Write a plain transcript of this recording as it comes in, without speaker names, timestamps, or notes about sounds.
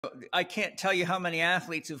I can't tell you how many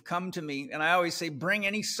athletes have come to me, and I always say, bring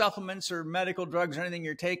any supplements or medical drugs or anything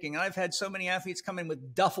you're taking. And I've had so many athletes come in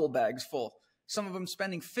with duffel bags full, some of them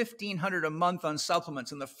spending $1,500 a month on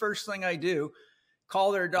supplements. And the first thing I do,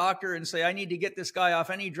 call their doctor and say, I need to get this guy off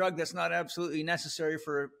any drug that's not absolutely necessary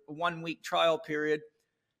for a 1-week trial period.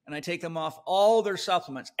 And I take them off all their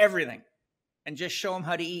supplements, everything, and just show them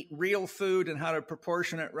how to eat real food and how to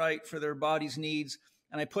proportion it right for their body's needs.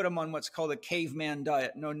 And I put them on what's called a caveman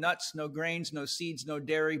diet. No nuts, no grains, no seeds, no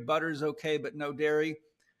dairy. Butter's okay, but no dairy.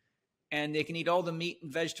 And they can eat all the meat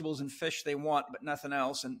and vegetables and fish they want, but nothing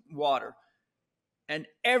else, and water. And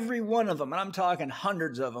every one of them, and I'm talking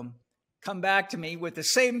hundreds of them, come back to me with the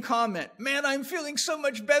same comment. Man, I'm feeling so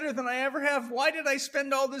much better than I ever have. Why did I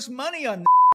spend all this money on this?